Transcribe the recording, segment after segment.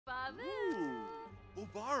Ooh,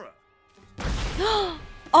 Ubara.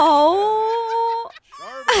 Oh!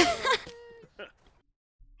 Sharba.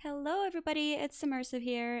 Hello everybody, it's Submersive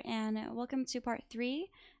here, and welcome to part 3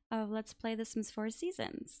 of Let's Play The Sims 4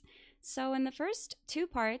 Seasons. So in the first 2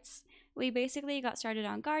 parts, we basically got started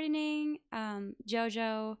on gardening,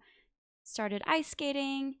 Jojo started ice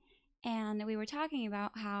skating, and we were talking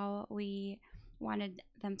about how we wanted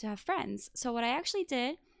them to have friends. So what I actually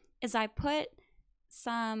did is I put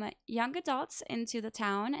some young adults into the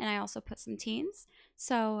town, and I also put some teens,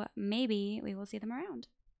 so maybe we will see them around.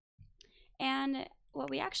 And what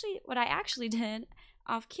I actually did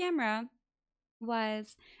off camera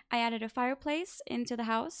was I added a fireplace into the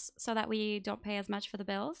house so that we don't pay as much for the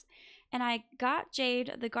bills. And I got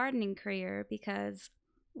Jade the gardening career because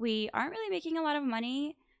we aren't really making a lot of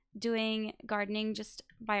money doing gardening just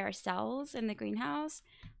by ourselves in the greenhouse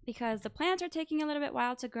because the plants are taking a little bit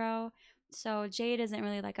while to grow. So Jade isn't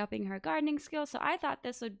really like upping her gardening skills. So I thought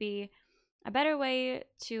this would be a better way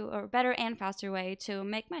to, or better and faster way to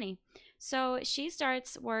make money. So she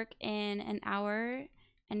starts work in an hour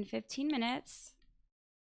and 15 minutes.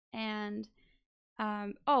 And,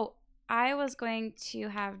 oh, I was going to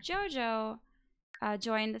have Jojo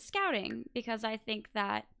join the scouting because I think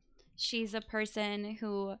that she's a person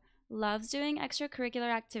who loves doing extracurricular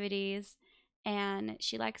activities and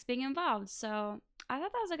she likes being involved. So I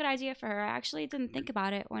thought that was a good idea for her. I actually didn't think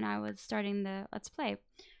about it when I was starting the Let's Play.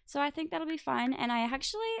 So I think that'll be fun. And I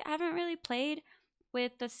actually haven't really played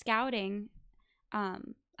with the scouting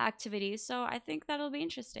activities. So I think that'll be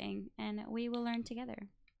interesting and we will learn together.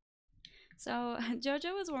 So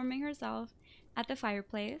Jojo was warming herself at the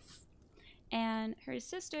fireplace and her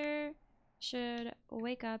sister should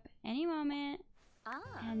wake up any moment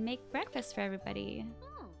and make breakfast for everybody.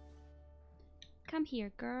 Come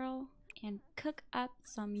here, girl, and cook up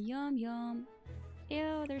some yum yum.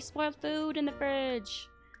 Ew, there's spoiled food in the fridge.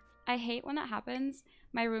 I hate when that happens.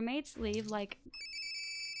 My roommates leave like...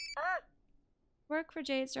 Work for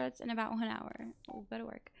Jade starts in about 1 hour. We'll go to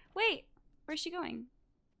work. Wait, where's she going?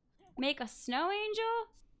 Make a snow angel?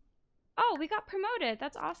 Oh, we got promoted.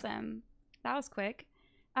 That's awesome. That was quick.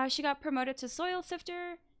 She got promoted to soil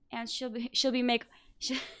sifter, and she'll be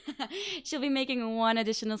making 1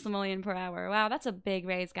 additional simoleon per hour. Wow, that's a big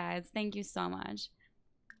raise, guys. Thank you so much.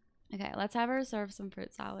 Okay, let's have her serve some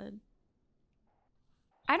fruit salad.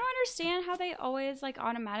 I don't understand how they always like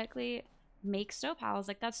automatically make snow piles.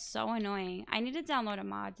 Like, that's so annoying. I need to download a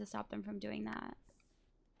mod to stop them from doing that.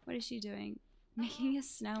 What is she doing? Making a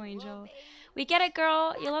snow angel. We get it,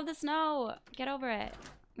 girl. You love the snow. Get over it.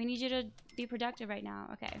 We need you to be productive right now.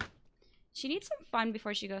 Okay. She needs some fun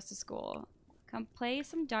before she goes to school. Come play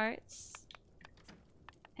some darts.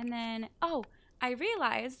 And then, oh, I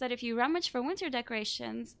realized that if you rummage for winter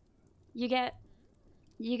decorations, you get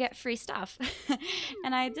free stuff.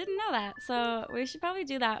 And I didn't know that. So we should probably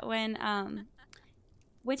do that when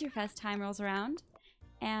Winterfest time rolls around.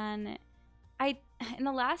 And in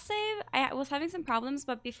the last save, I was having some problems,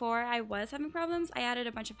 but before I was having problems, I added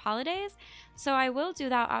a bunch of holidays. So I will do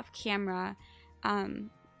that off camera.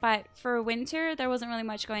 But for winter, there wasn't really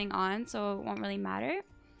much going on, so it won't really matter.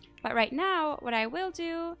 But right now, what I will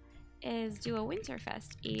do is do a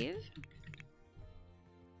Winterfest Eve.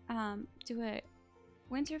 Do a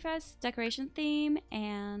Winterfest decoration theme,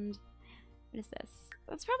 and what is this?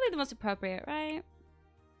 That's probably the most appropriate, right?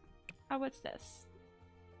 Oh, what's this?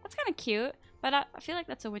 That's kind of cute, but I feel like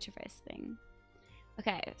that's a Winterfest thing.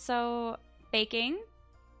 Okay, so baking,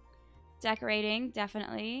 decorating,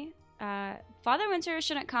 definitely. Father Winter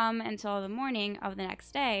shouldn't come until the morning of the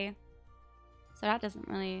next day, so that doesn't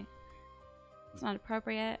really, it's not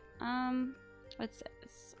appropriate. What's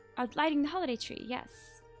this? Lighting the holiday tree, yes.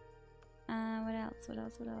 What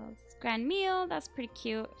else? Grand meal, that's pretty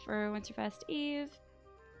cute for Winterfest Eve.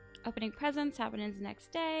 Opening presents happening the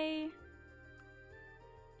next day.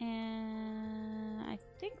 And I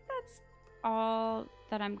think that's all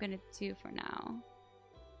that I'm gonna do for now.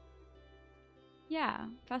 Yeah,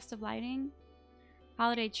 festive lighting,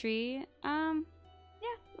 holiday tree. Yeah,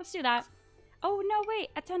 let's do that. Oh no, wait,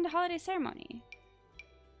 attend a holiday ceremony.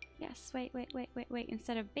 Yes, wait.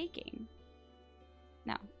 Instead of baking.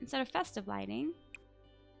 No, instead of festive lighting,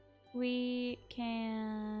 we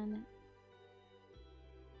can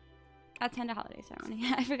attend a holiday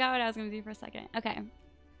ceremony. I forgot what I was gonna do for a second. Okay.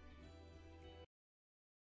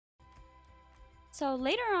 So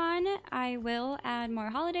later on, I will add more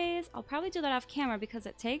holidays. I'll probably do that off camera because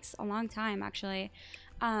it takes a long time, actually.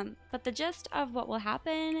 But the gist of what will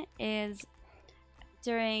happen is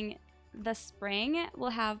during the spring, we'll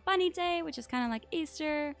have Bunny Day, which is kind of like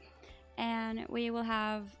Easter, and we will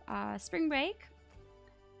have spring break.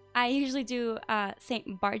 I usually do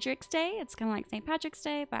St. Bardrick's Day. It's kind of like St. Patrick's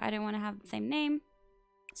Day, but I didn't want to have the same name.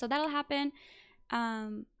 So that'll happen.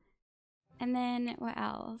 And then what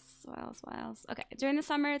else? What else? Okay, during the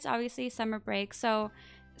summer, it's obviously summer break. So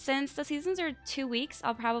since the seasons are 2 weeks,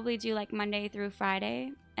 I'll probably do like Monday through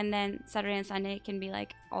Friday. And then Saturday and Sunday can be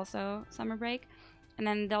like also summer break. And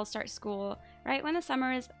then they'll start school right when the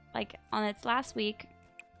summer is like on its last week.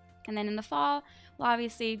 And then in the fall, we'll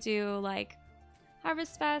obviously do like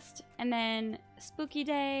Harvest Fest and then Spooky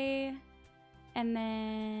Day. And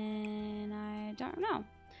then I don't know.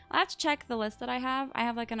 I'll have to check the list that I have. I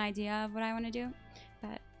have like an idea of what I want to do,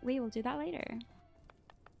 but we will do that later.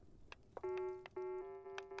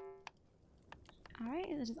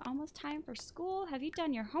 Alright, it is almost time for school. Have you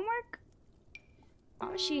done your homework?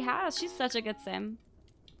 Oh, she has. She's such a good sim.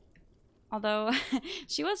 Although,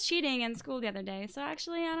 she was cheating in school the other day, so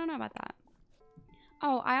actually, I don't know about that.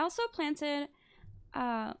 Oh, I also planted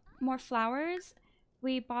more flowers.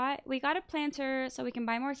 We got a planter so we can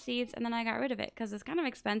buy more seeds, and then I got rid of it because it's kind of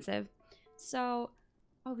expensive. So,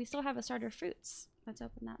 oh, we still have a starter fruits. Let's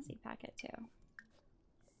open that seed packet too.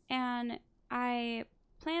 And I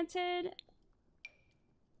planted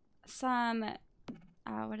some,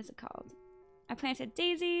 what is it called? I planted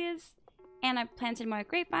daisies, and I planted more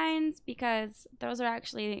grapevines because those are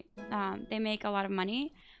actually, they make a lot of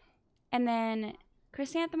money. And then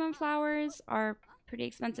chrysanthemum flowers are pretty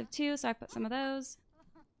expensive too, so I put some of those.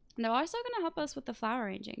 And they're also going to help us with the flower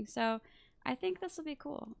arranging, so I think this will be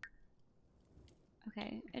cool.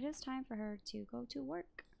 Okay, it is time for her to go to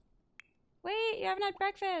work. Wait, you haven't had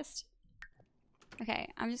breakfast! Okay,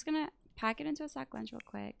 I'm just going to pack it into a sack lunch real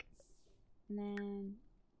quick. And then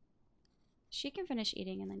she can finish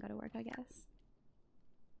eating and then go to work, I guess.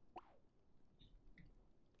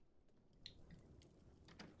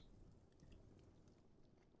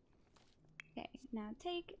 Okay, now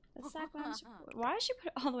take the sack lunch. Why did she put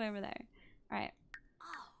it all the way over there? Alright.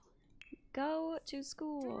 Go to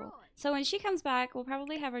school. So when she comes back, we'll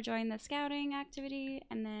probably have her join the scouting activity,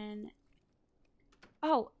 and then...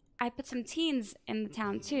 Oh, I put some teens in the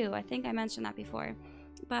town too. I think I mentioned that before.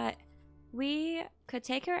 But we could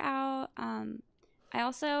take her out. I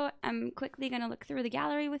also am quickly going to look through the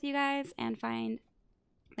gallery with you guys and find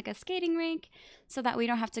like a skating rink so that we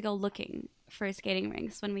don't have to go looking for skating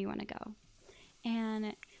rinks when we want to go.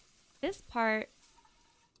 And this part,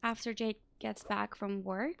 after Jade gets back from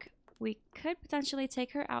work, we could potentially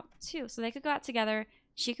take her out too. So they could go out together.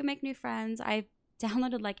 She could make new friends. I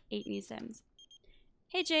downloaded like 8 new sims.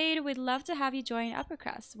 Hey Jade, we'd love to have you join Upper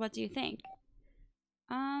Crust. What do you think?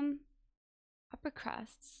 Upper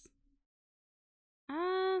Crusts.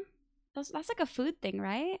 That's like a food thing,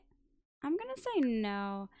 right? I'm gonna say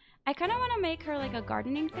no. I kind of want to make her like a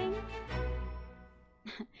gardening thing.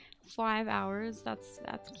 5 hours. That's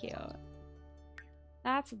cute.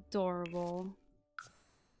 That's adorable.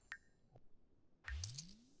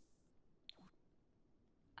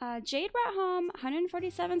 Jade brought home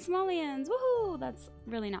 147 simoleons. Woohoo! That's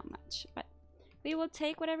really not much, but we will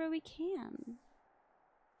take whatever we can.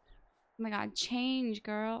 Oh my god, change,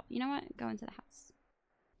 girl. You know what? Go into the house.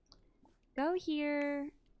 Go here.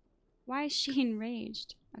 Why is she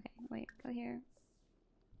enraged? Okay, wait, go here.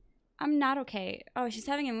 I'm not okay. Oh, she's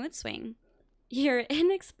having a mood swing. You're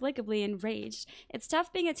inexplicably enraged. It's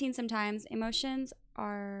tough being a teen sometimes. Emotions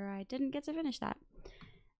are... I didn't get to finish that.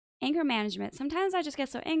 Anger management. Sometimes I just get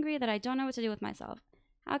so angry that I don't know what to do with myself.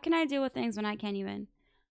 How can I deal with things when I can't even?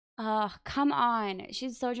 Ugh, come on.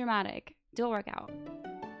 She's so dramatic. Do a workout.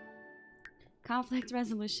 Conflict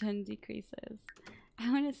resolution decreases.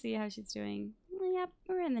 I want to see how she's doing. Yep,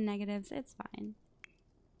 we're in the negatives. It's fine.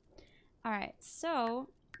 Alright, so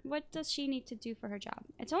what does she need to do for her job?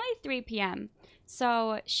 It's only 3 p.m.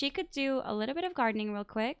 So she could do a little bit of gardening real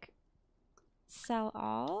quick. Sell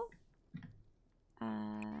all.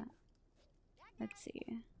 Let's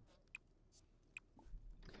see.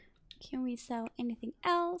 Can we sell anything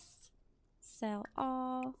else? Sell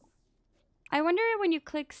all. I wonder when you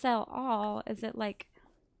click sell all, is it like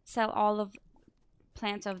sell all of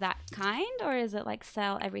plants of that kind, or is it like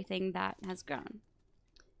sell everything that has grown?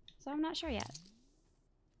 So I'm not sure yet.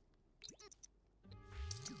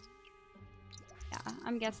 Yeah,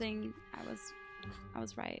 I'm guessing I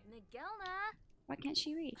was right. Why can't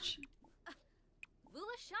she reach?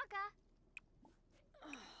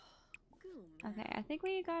 Okay, I think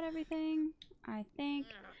we got everything. I think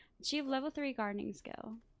achieve level 3 gardening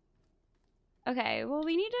skill. Okay, well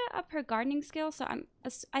we need to up her gardening skill, so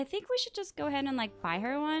I think we should just go ahead and like buy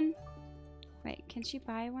her one. Wait, can she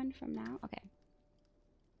buy one from now? Okay.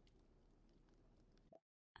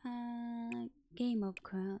 Game of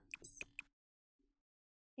Crafts.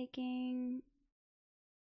 Taking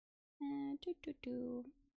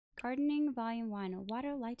Gardening Volume 1,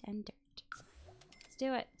 Water, Light, and Dirt. Let's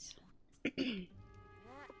do it.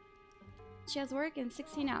 She has work in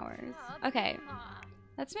 16 hours. Okay,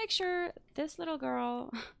 let's make sure this little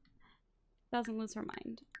girl doesn't lose her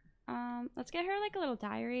mind. Let's get her like a little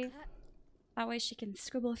diary. That way she can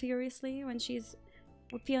scribble furiously when she's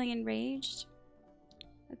feeling enraged.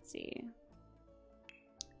 Let's see.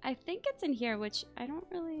 I think it's in here, which I don't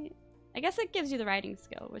really... I guess it gives you the writing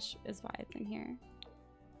skill, which is why it's in here.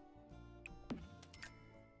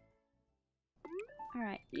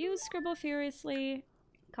 Alright, you scribble furiously.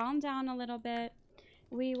 Calm down a little bit.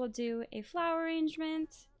 We will do a flower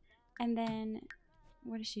arrangement. And then...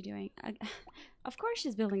 What is she doing? Of course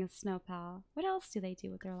she's building a snow pal. What else do they do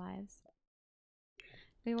with their lives?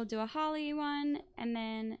 We will do a holly one. And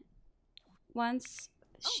then once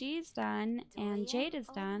she's done and Jade is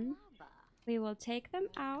done, we will take them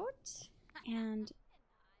out and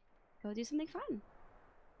go do something fun.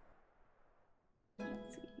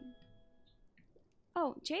 Let's see.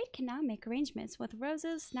 Oh, Jade can now make arrangements with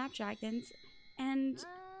roses, snapdragons, and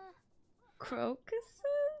crocuses?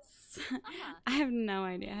 I have no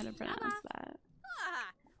idea how to pronounce that.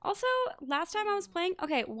 Also, last time I was playing...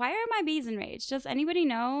 Okay, why are my bees enraged? Does anybody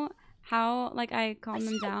know how, like, I calm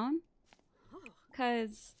them down?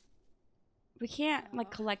 Because we can't,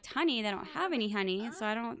 like, collect honey. They don't have any honey, so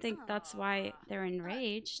I don't think that's why they're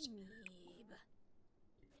enraged.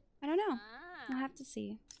 I don't know. We'll have to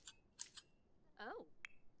see.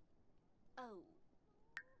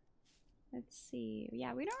 Let's see.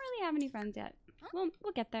 Yeah, we don't really have any friends yet. We'll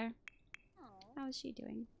get there. How is she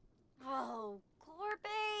doing? Oh,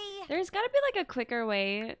 Corby! There's gotta be like a quicker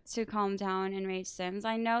way to calm down enraged Sims.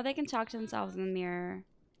 I know they can talk to themselves in the mirror.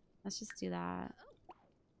 Let's just do that.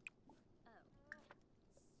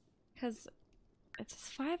 Because it's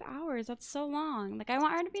 5 hours. That's so long. Like, I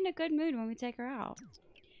want her to be in a good mood when we take her out.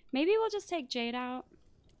 Maybe we'll just take Jade out.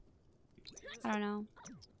 I don't know.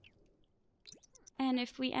 And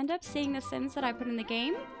if we end up seeing the Sims that I put in the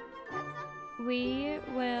game, we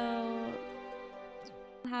will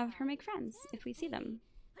have her make friends if we see them.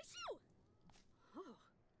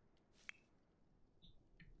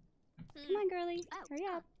 Come on, girly. Hurry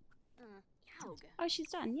up. Oh,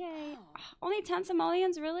 she's done. Yay. Oh, only 10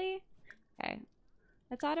 simoleons? Really? Okay.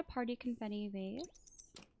 Let's add a party confetti vase.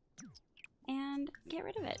 And get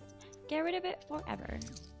rid of it. Get rid of it forever.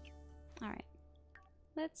 Alright.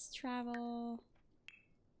 Let's travel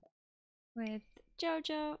with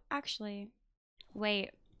Jojo. Actually,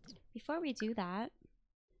 wait. Before we do that,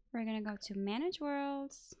 we're gonna go to Manage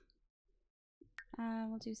Worlds.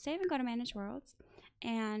 We'll do save and go to Manage Worlds.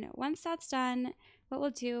 And once that's done, what we'll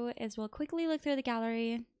do is we'll quickly look through the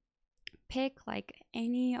gallery, pick like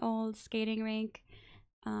any old skating rink.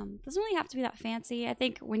 Doesn't really have to be that fancy. I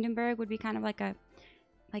think Windenburg would be kind of like a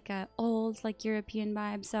old like European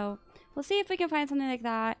vibe. So we'll see if we can find something like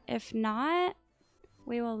that. If not,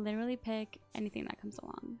 we will literally pick anything that comes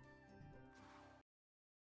along.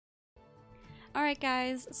 Alright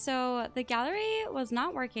guys, so the gallery was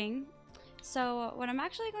not working. So what I'm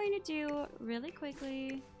actually going to do really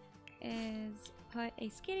quickly is put a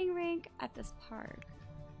skating rink at this park.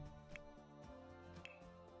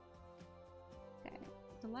 Okay,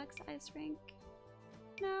 deluxe ice rink.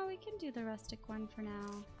 No, we can do the rustic one for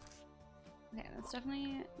now. Okay, that's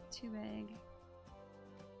definitely too big.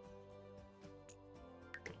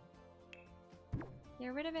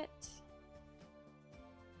 Get rid of it.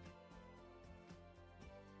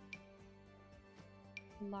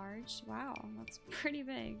 Large. Wow, that's pretty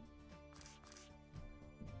big.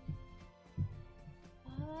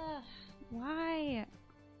 Why?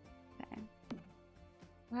 Okay.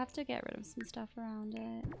 We'll have to get rid of some stuff around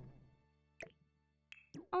it.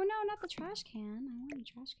 Oh no, not the trash can. I want a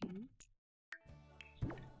trash can.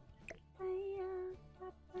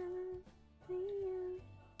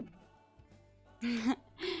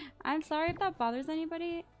 I'm sorry if that bothers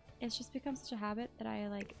anybody. It's just become such a habit that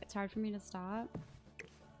it's hard for me to stop.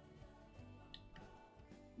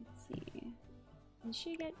 Let's see. Can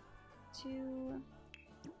she get to...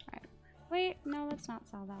 Alright. Wait, no, let's not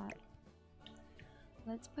sell that.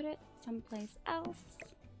 Let's put it someplace else.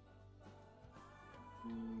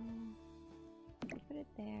 Put it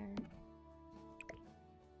there.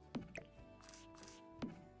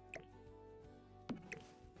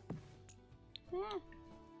 Ah.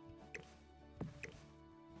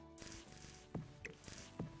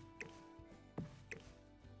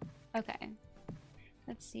 Okay.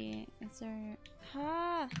 Let's see. Is there...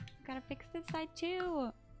 Ah! Gotta fix this side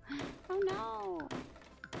too! Oh no!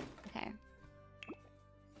 Okay.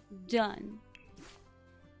 Done.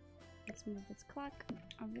 Let's move this clock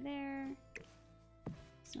over there.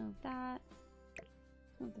 Let's move that.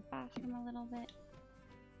 Move the bathroom a little bit.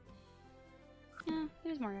 Yeah,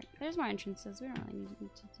 there's more entrances. We don't really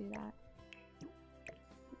need to do that.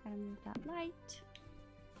 We gotta move that light.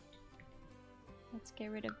 Let's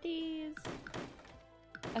get rid of these.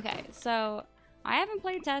 Okay, so I haven't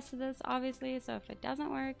played test of this, obviously, so if it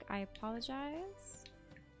doesn't work, I apologize.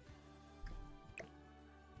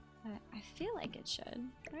 But I feel like it should,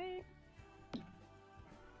 right?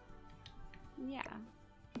 Yeah.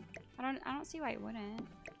 I don't see why it wouldn't.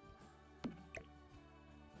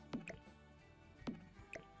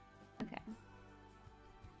 Okay.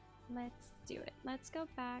 Let's do it. Let's go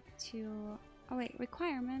back to... Oh wait,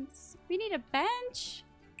 requirements. We need a bench?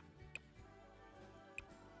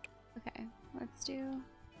 Okay, let's do...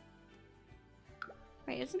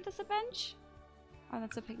 Wait, isn't this a bench? Oh,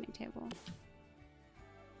 that's a picnic table.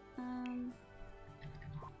 Ah.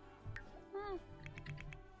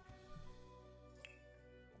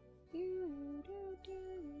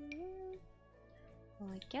 Well,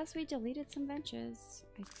 I guess we deleted some benches.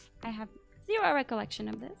 I have zero recollection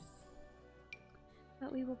of this.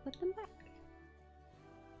 But we will put them back.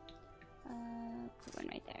 Put one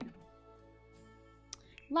right there.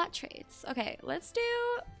 Lot traits. Okay, let's do...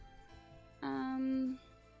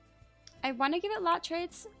 I want to give it lot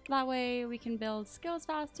traits. That way we can build skills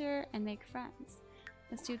faster and make friends.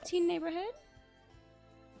 Let's do teen neighborhood.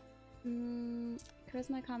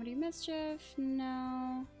 Charisma, comedy, mischief.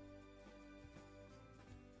 No.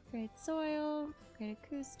 Great soil. Great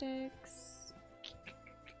acoustics.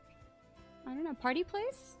 I don't know. Party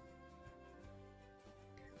place?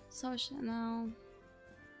 Social. No.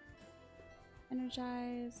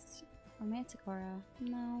 Energized. Romantic aura.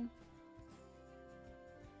 No.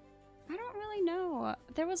 I don't really know.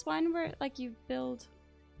 There was one where like you build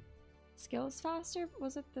skills faster.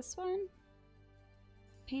 Was it this one?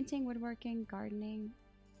 Painting, woodworking, gardening.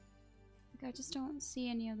 Like, I just don't see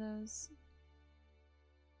any of those.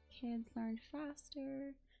 Kids learn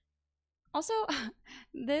faster. Also,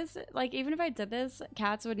 this, like, even if I did this,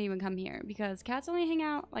 cats wouldn't even come here because cats only hang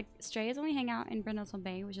out, like, strays only hang out in Brindleton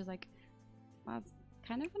Bay, which is like, well, it's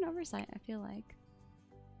kind of an oversight, I feel like.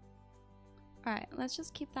 Alright, let's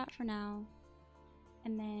just keep that for now.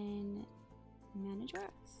 And then manage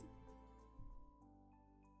rats.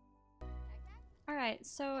 Alright,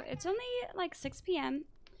 so it's only like 6 p.m.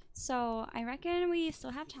 So I reckon we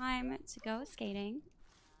still have time to go skating.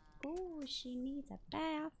 Oh, she needs a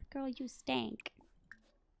bath. Girl, you stank.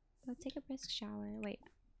 Go take a brisk shower. Wait.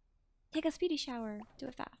 Take a speedy shower. Do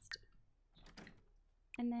it fast.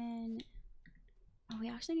 And then... Oh, we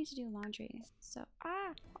actually need to do laundry. So,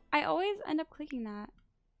 I always end up clicking that.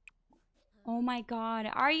 Oh my god.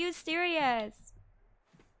 Are you serious?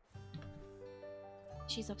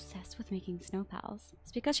 She's obsessed with making snow pals.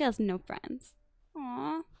 It's because she has no friends.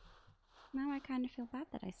 Aww. Now I kind of feel bad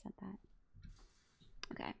that I said that.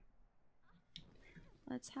 Okay.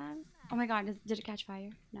 Let's have... Oh my god, did it catch fire?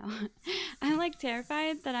 No. I'm like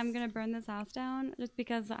terrified that I'm gonna burn this house down just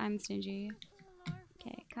because I'm stingy.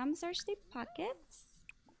 Okay, come search the pockets.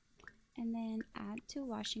 And then add to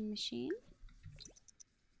washing machine.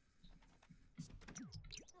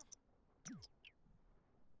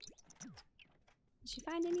 Did she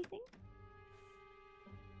find anything?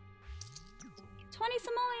 20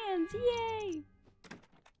 simoleons! Yay!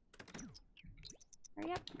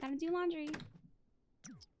 Hurry up, gotta do laundry.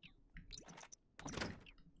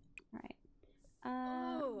 Alright.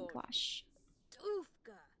 Wash.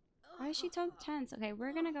 Why is she so tense? Okay,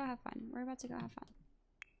 we're gonna go have fun. We're about to go have fun.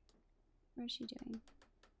 What is she doing?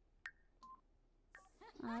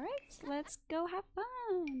 Alright, let's go have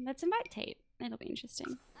fun. Let's invite Tate. It'll be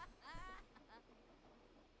interesting.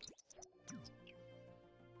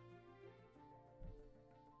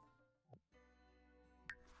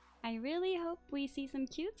 I really hope we see some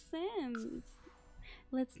cute Sims.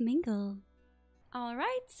 Let's mingle.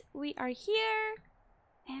 Alright, we are here.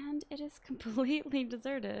 And it is completely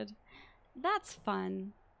deserted. That's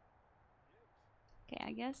fun. Okay,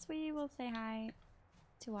 I guess we will say hi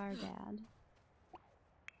to our dad.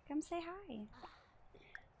 Come say hi.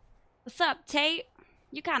 What's up, Tate?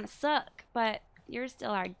 You kind of suck, but you're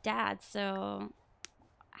still our dad, so...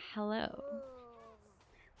 Hello.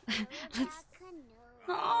 Let's...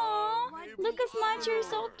 Aww, Lucas Munch, you're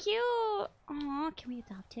so cute. Aww, can we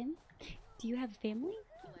adopt him? Do you have a family?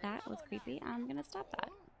 That was creepy. I'm gonna stop that.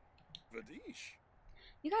 Vadish.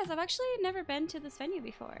 You guys, I've actually never been to this venue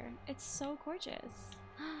before. It's so gorgeous.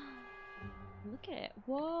 Look at it.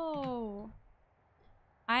 Whoa.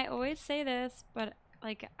 I always say this, but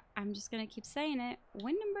like I'm just gonna keep saying it.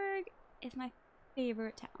 Windenburg is my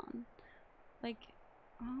favorite town. like,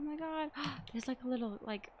 oh my god. There's like a little,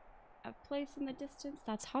 like, a place in the distance.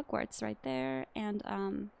 That's Hogwarts right there.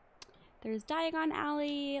 And, there's Diagon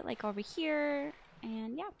Alley, like, over here.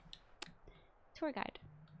 And, yeah. Tour guide.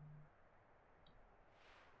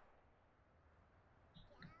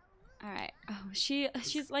 Alright. Oh,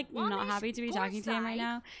 she's like not happy to be talking to him right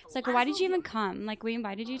now. It's like, why did you even come? Like, we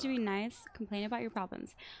invited you to be nice, complain about your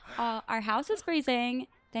problems. Our house is freezing,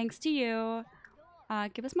 thanks to you.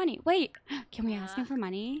 Give us money. Wait, can we ask him for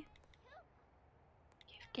money?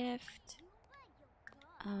 Gift.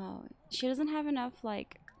 Oh, she doesn't have enough,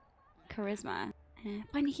 like, charisma.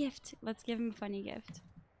 Funny gift. Let's give him a funny gift.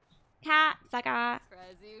 Cat, Saka.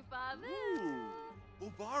 Ooh,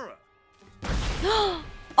 Ubara.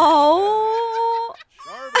 Oh!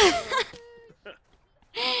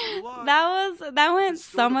 Luck. that went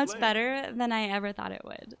so much better than I ever thought it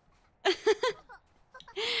would.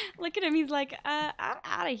 Look at him, he's like, I'm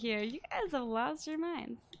out of here. You guys have lost your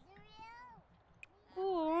minds.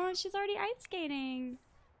 Oh, she's already ice skating.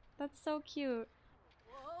 That's so cute.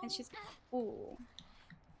 And she's, ooh.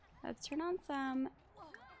 Let's turn on some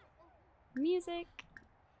music.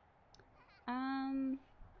 I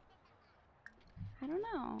don't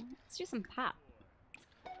know. Let's do some pop.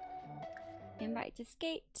 Invite to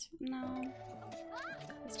skate. No.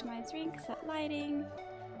 Customize rink, set lighting.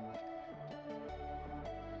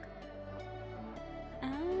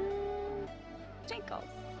 Twinkles.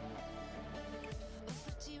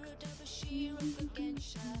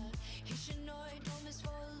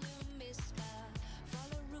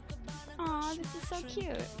 Aw, this is so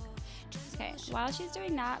cute. Okay, while she's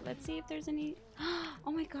doing that, let's see if there's any...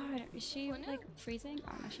 Oh my god, is she like freezing?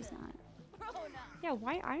 Oh no, she's not. Yeah,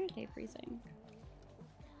 why aren't they freezing?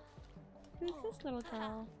 Who's this little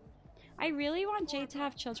girl? I really want Jade to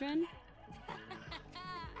have children.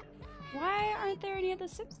 Why aren't there any of the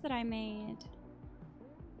Sims that I made?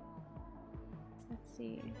 Let's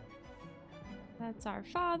see. That's our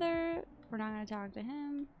father. We're not gonna talk to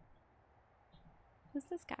him. Who's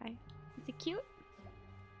this guy? Is he cute?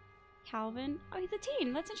 Calvin. Oh, he's a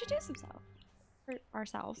teen. Let's introduce himself. Or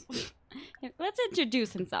ourselves. Let's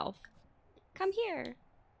introduce himself. Come here.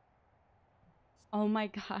 Oh my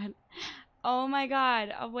god. Oh my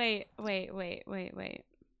god. Oh, wait.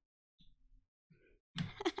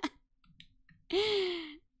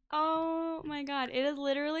 Oh my god. It is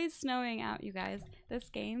literally snowing out, you guys. This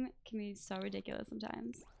game can be so ridiculous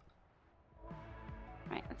sometimes.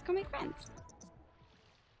 Alright, let's go make friends.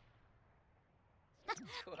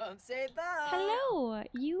 Won't say that. Hello!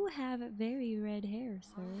 You have very red hair,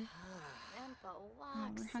 sir. Oh,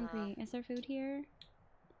 we're hungry. Is there food here?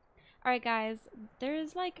 Alright guys,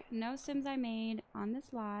 there's like no Sims I made on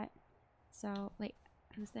this lot. So, wait,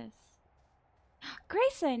 who's this?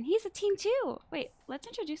 Grayson! He's a teen too! Wait, let's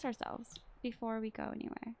introduce ourselves before we go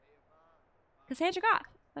anywhere. Cassandra Goth!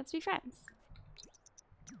 Let's be friends.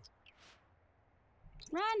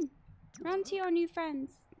 Run! Run to your new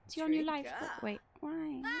friends. To your new life. Oh, wait,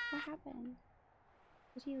 why? What happened?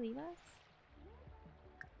 Did he leave us?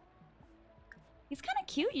 He's kind of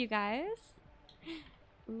cute, you guys.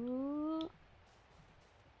 Ooh.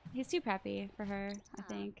 He's too preppy for her, I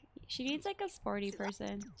think. She needs like a sporty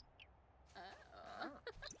person.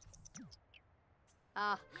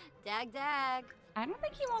 Dag. I don't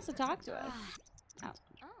think he wants to talk to us. Oh.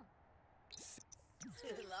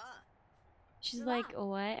 She's like,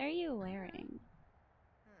 what are you wearing?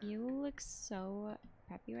 You look so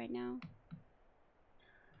preppy right now.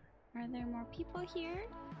 Are there more people here?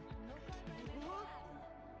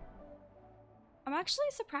 I'm actually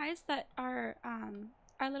surprised that our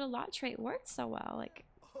little lot trait worked so well. Like,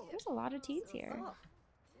 there's a lot of teens here.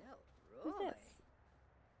 Who's this?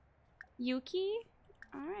 Yuki?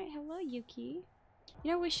 Alright, hello Yuki.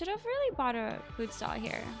 You know, we should have really bought a food stall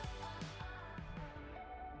here.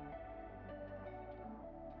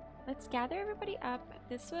 Let's gather everybody up.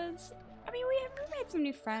 This was... I mean, we made some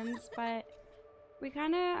new friends, but we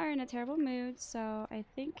kind of are in a terrible mood, so I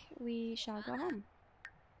think we shall go home.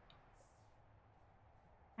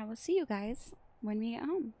 I will see you guys when we get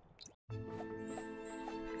home.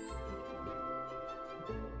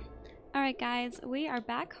 Alright guys, we are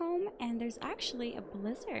back home and there's actually a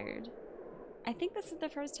blizzard. I think this is the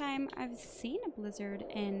first time I've seen a blizzard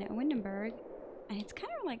in Windenburg, and it's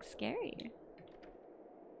kind of like scary.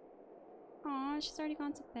 Aw, she's already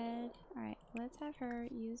gone to bed. Alright, let's have her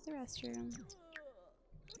use the restroom.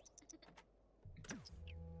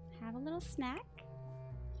 Have a little snack.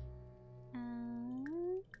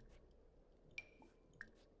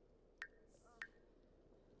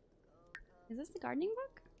 Is this the gardening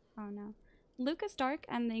book? Oh no. Lucas Dark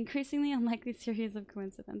and the increasingly unlikely series of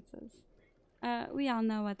coincidences. We all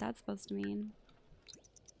know what that's supposed to mean.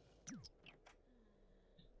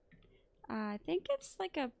 I think it's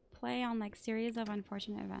like a play on like series of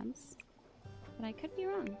unfortunate events, but I could be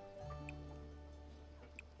wrong.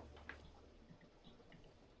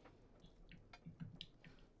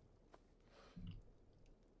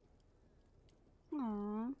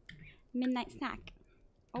 Aww. Midnight snack.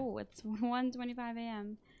 Oh, it's 1:25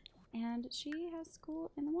 a.m. and she has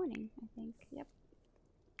school in the morning, I think. Yep.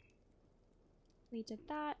 We did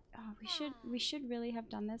that. Oh, we should really have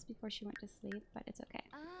done this before she went to sleep, but it's okay.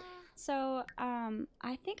 So,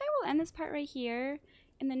 I think I will end this part right here.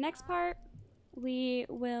 In the next part, we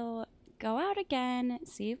will go out again,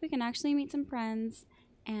 see if we can actually meet some friends,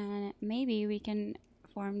 and maybe we can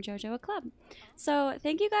form Jojo a club. So,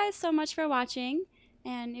 thank you guys so much for watching,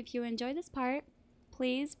 and if you enjoyed this part,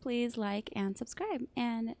 please like and subscribe,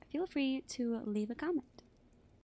 and feel free to leave a comment.